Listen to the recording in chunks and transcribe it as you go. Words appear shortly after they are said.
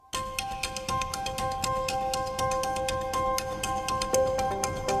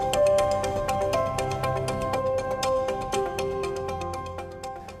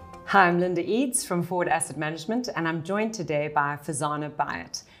Hi, I'm Linda Eedes from Foord Asset Management, and I'm joined today by Farzana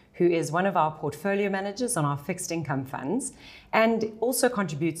Bayat, who is one of our portfolio managers on our fixed income funds and also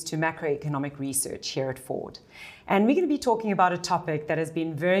contributes to macroeconomic research here at Foord. And we're going to be talking about a topic that has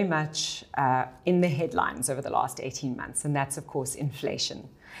been very much in the headlines over the last 18 months, and that's, of course, inflation.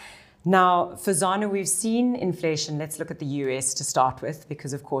 Now, Farzana, we've seen inflation. Let's look at the US to start with,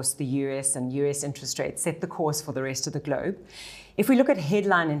 because, of course, the US and US interest rates set the course for the rest of the globe. If we look at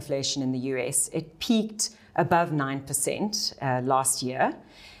headline inflation in the US, it peaked above 9% last year,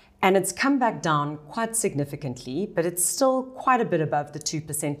 and it's come back down quite significantly, but it's still quite a bit above the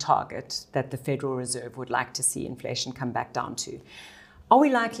 2% target that the Federal Reserve would like to see inflation come back down to. Are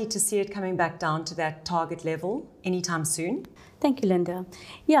we likely to see it coming back down to that target level anytime soon? Thank you, Linda.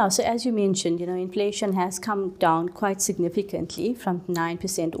 Yeah, so as you mentioned, inflation has come down quite significantly from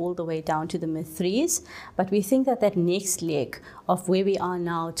 9% all the way down to the mid-threes. But we think that that next leg of where we are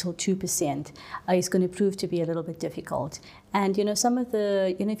now till 2% is going to prove to be a little bit difficult. And, some of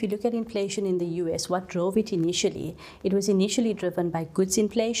the, if you look at inflation in the US, what drove it initially? It was initially driven by goods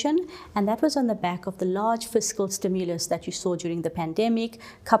inflation, and that was on the back of the large fiscal stimulus that you saw during the pandemic,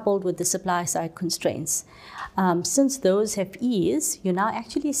 coupled with the supply side constraints. Since those have eased, you're now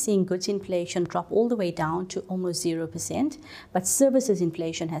actually seeing goods inflation drop all the way down to almost 0%, but services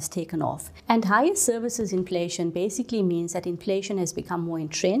inflation has taken off. And higher services inflation basically means that inflation has become more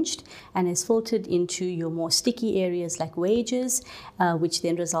entrenched and has filtered into your more sticky areas like wages, which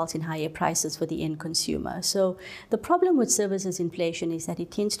then results in higher prices for the end consumer. So the problem with services inflation is that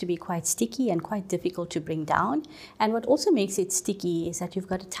it tends to be quite sticky and quite difficult to bring down. And what also makes it sticky is that you've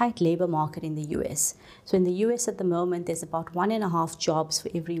got a tight labor market in the US. So in the US at the moment, there's about 1.5 jobs for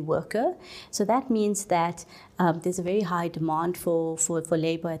every worker. So that means that there's a very high demand for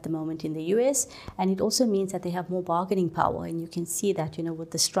labor at the moment in the US. And it also means that they have more bargaining power. And you can see that,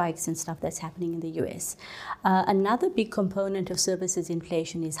 with the strikes and stuff that's happening in the US. Another big component of services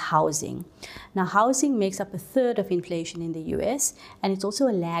inflation is housing. Now, housing makes up 1/3 of inflation in the US, and it's also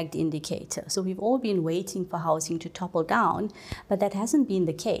a lagged indicator. So we've all been waiting for housing to topple down, but that hasn't been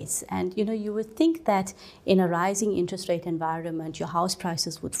the case. And, you would think that in a rising interest rate environment, your house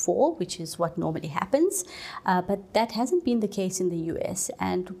prices would fall, which is what normally happens. But that hasn't been the case in the US.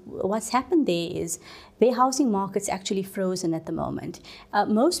 And what's happened there is their housing market's actually frozen at the moment.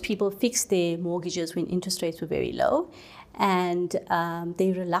 Most people fixed their mortgages when interest rates were very low. And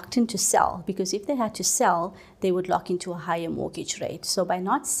they're reluctant to sell, because if they had to sell, they would lock into a higher mortgage rate. So by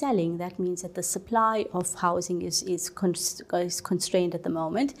not selling, that means that the supply of housing is constrained at the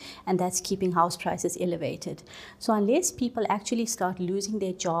moment, and that's keeping house prices elevated. So unless people actually start losing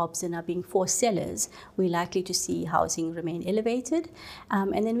their jobs and are being forced sellers, we're likely to see housing remain elevated.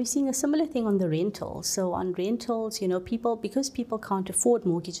 And then we're seeing a similar thing on the rentals. So on rentals, because people can't afford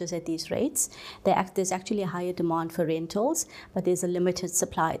mortgages at these rates, there's actually a higher demand for rentals. But there's a limited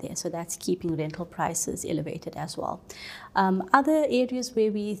supply there, so that's keeping rental prices elevated as well. Other areas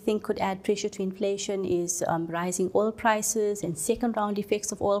where we think could add pressure to inflation is rising oil prices and second round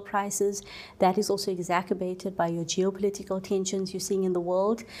effects of oil prices. That is also exacerbated by your geopolitical tensions you're seeing in the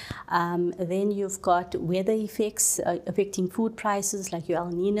world. Then you've got weather effects affecting food prices like your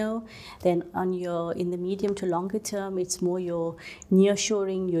El Nino. Then in the medium to longer term, it's more your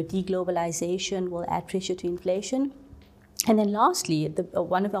nearshoring, your deglobalization will add pressure to inflation. And then lastly,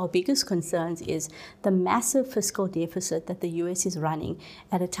 one of our biggest concerns is the massive fiscal deficit that the US is running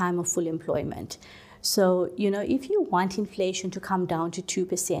at a time of full employment. So, if you want inflation to come down to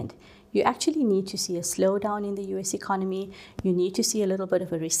 2%, you actually need to see a slowdown in the US economy. You need to see a little bit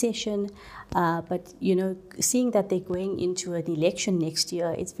of a recession. But, seeing that they're going into an election next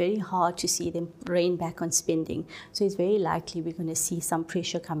year, it's very hard to see them rein back on spending. So it's very likely we're going to see some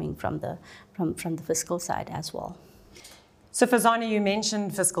pressure coming from the fiscal side as well. So Farzana, you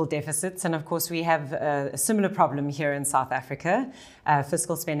mentioned fiscal deficits, and of course we have a similar problem here in South Africa.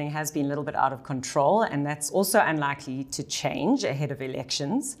 Fiscal spending has been a little bit out of control, and that's also unlikely to change ahead of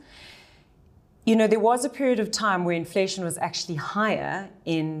elections. There was a period of time where inflation was actually higher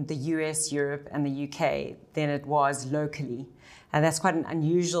in the US, Europe, and the UK than it was locally. And that's quite an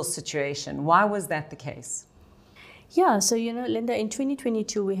unusual situation. Why was that the case? Yeah, so Linda, in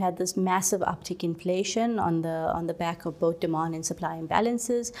 2022 we had this massive uptick in inflation on the back of both demand and supply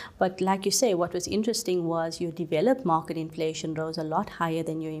imbalances. But like you say, what was interesting was your developed market inflation rose a lot higher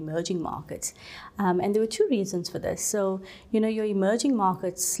than your emerging markets, and there were two reasons for this. So your emerging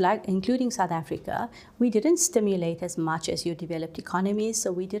markets, like including South Africa, we didn't stimulate as much as your developed economies, so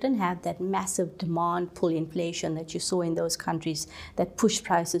we didn't have that massive demand pull inflation that you saw in those countries that pushed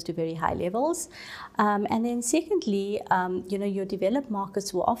prices to very high levels. And then secondly, secondly, your developed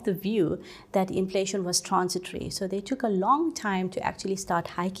markets were of the view that inflation was transitory. So they took a long time to actually start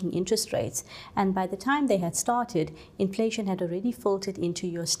hiking interest rates. And by the time they had started, inflation had already filtered into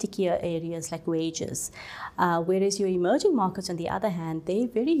your stickier areas like wages. Whereas your emerging markets, on the other hand, they're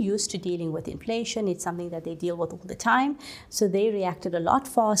very used to dealing with inflation. It's something that they deal with all the time. So they reacted a lot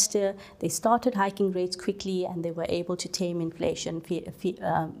faster. They started hiking rates quickly, and they were able to tame inflation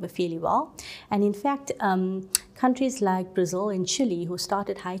fairly well. And in fact, countries like Brazil and Chile, who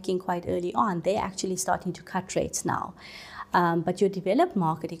started hiking quite early on, they're actually starting to cut rates now. But your developed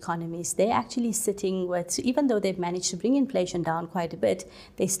market economies, they're actually sitting with, even though they've managed to bring inflation down quite a bit,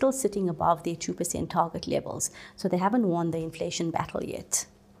 they're still sitting above their 2% target levels. So they haven't won the inflation battle yet.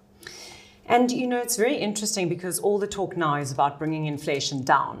 And, it's very interesting because all the talk now is about bringing inflation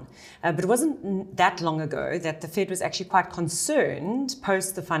down. But it wasn't that long ago that the Fed was actually quite concerned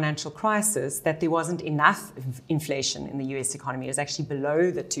post the financial crisis that there wasn't enough inflation in the US economy. It was actually below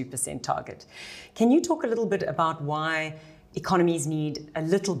the 2% target. Can you talk a little bit about why economies need a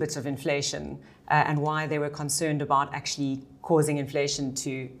little bit of inflation and why they were concerned about actually causing inflation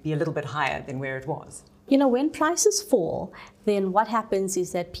to be a little bit higher than where it was? When prices fall, then what happens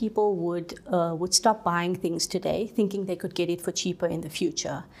is that people would stop buying things today, thinking they could get it for cheaper in the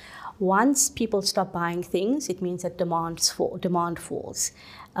future. Once people stop buying things, it means that demand falls.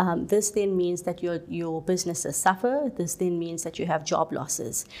 This then means that your businesses suffer. This then means that you have job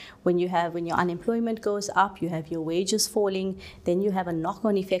losses. When your unemployment goes up, you have your wages falling, then you have a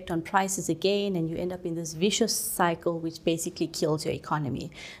knock-on effect on prices again, and you end up in this vicious cycle which basically kills your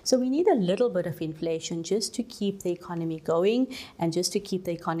economy. So we need a little bit of inflation just to keep the economy going and just to keep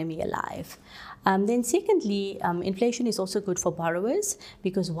the economy alive. Then secondly, inflation is also good for borrowers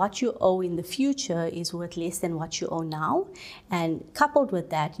because what you owe in the future is worth less than what you owe now. And coupled with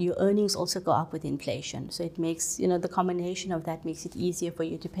that, your earnings also go up with inflation. So it makes, the combination of that makes it easier for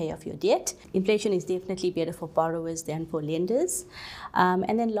you to pay off your debt. Inflation is definitely better for borrowers than for lenders.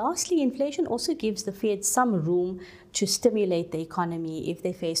 And then lastly, inflation also gives the Fed some room to stimulate the economy if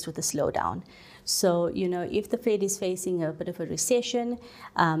they're faced with a slowdown. So, if the Fed is facing a bit of a recession,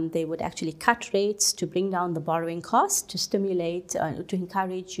 they would actually cut rates to bring down the borrowing cost to stimulate, to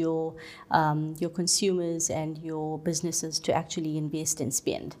encourage your consumers and your businesses to actually invest and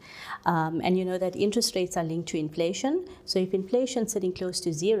spend. And you know that interest rates are linked to inflation. So if inflation is sitting close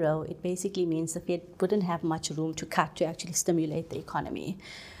to zero, it basically means the Fed wouldn't have much room to cut to actually stimulate the economy.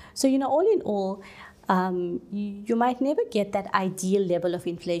 So, all in all, you might never get that ideal level of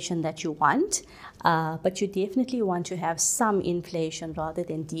inflation that you want, but you definitely want to have some inflation rather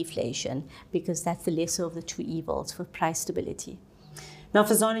than deflation because that's the lesser of the two evils for price stability. Now,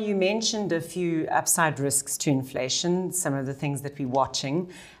 Farzana, you mentioned a few upside risks to inflation, some of the things that we're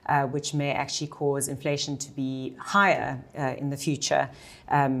watching, which may actually cause inflation to be higher in the future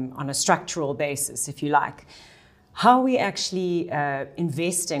on a structural basis, if you like. How are we actually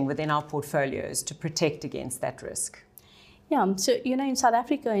investing within our portfolios to protect against that risk? Yeah, so in South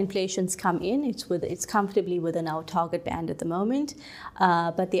Africa, inflation's come in. It's comfortably within our target band at the moment,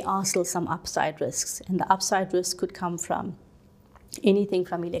 but there are still some upside risks, and the upside risk could come from anything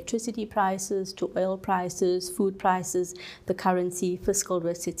from electricity prices to oil prices, food prices, the currency, fiscal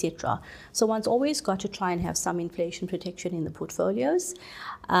risks, etc. So one's always got to try and have some inflation protection in the portfolios.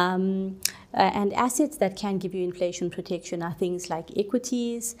 And assets that can give you inflation protection are things like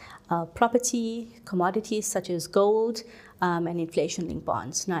equities, property, commodities such as gold, and inflation-linked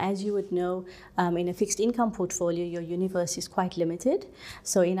bonds. Now, as you would know, in a fixed income portfolio, your universe is quite limited.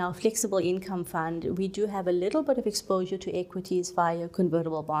 So in our flexible income fund, we do have a little bit of exposure to equities via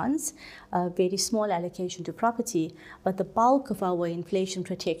convertible bonds, a very small allocation to property, but the bulk of our inflation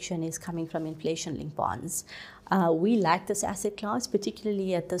protection is coming from inflation-linked bonds. We like this asset class,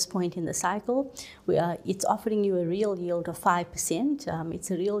 particularly at this point in the cycle. It's offering you a real yield of 5%.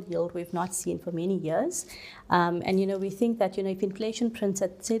 It's a real yield we've not seen for many years. And we think that if inflation prints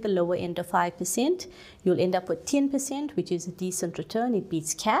at, say, the lower end of 5%, you'll end up with 10%, which is a decent return. It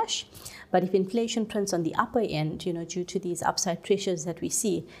beats cash. But if inflation prints on the upper end, due to these upside pressures that we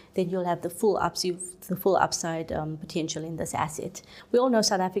see, then you'll have the full upside potential in this asset. We all know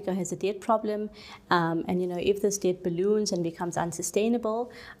South Africa has a debt problem, and if this debt balloons and becomes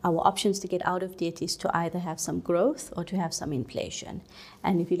unsustainable, our options to get out of debt is to either have some growth or to have some inflation.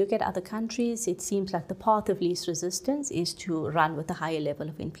 And if you look at other countries, it seems like the path of least resistance is to run with a higher level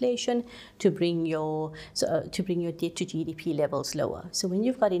of inflation to bring your debt to GDP levels lower. So when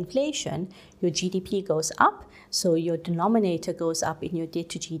you've got inflation, your GDP goes up, so your denominator goes up in your debt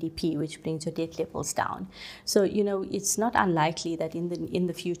to GDP, which brings your debt levels down. So, it's not unlikely that in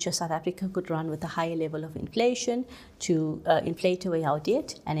the future, South Africa could run with a higher level of inflation to inflate away our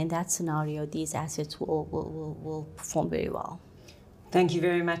debt. And in that scenario, these assets will perform very well. Thank you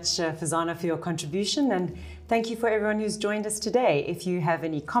very much, Farzana, for your contribution. And thank you for everyone who's joined us today. If you have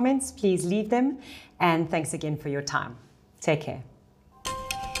any comments, please leave them. And thanks again for your time. Take care.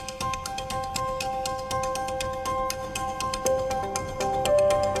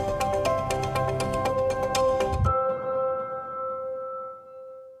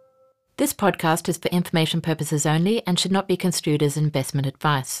 This podcast is for information purposes only and should not be construed as investment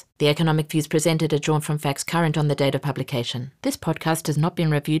advice. The economic views presented are drawn from facts current on the date of publication. This podcast has not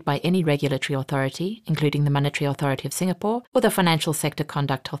been reviewed by any regulatory authority, including the Monetary Authority of Singapore or the Financial Sector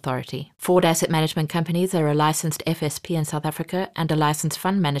Conduct Authority. Foord Asset Management Companies are a licensed FSP in South Africa and a licensed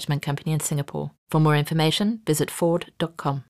fund management company in Singapore. For more information, visit foord.com.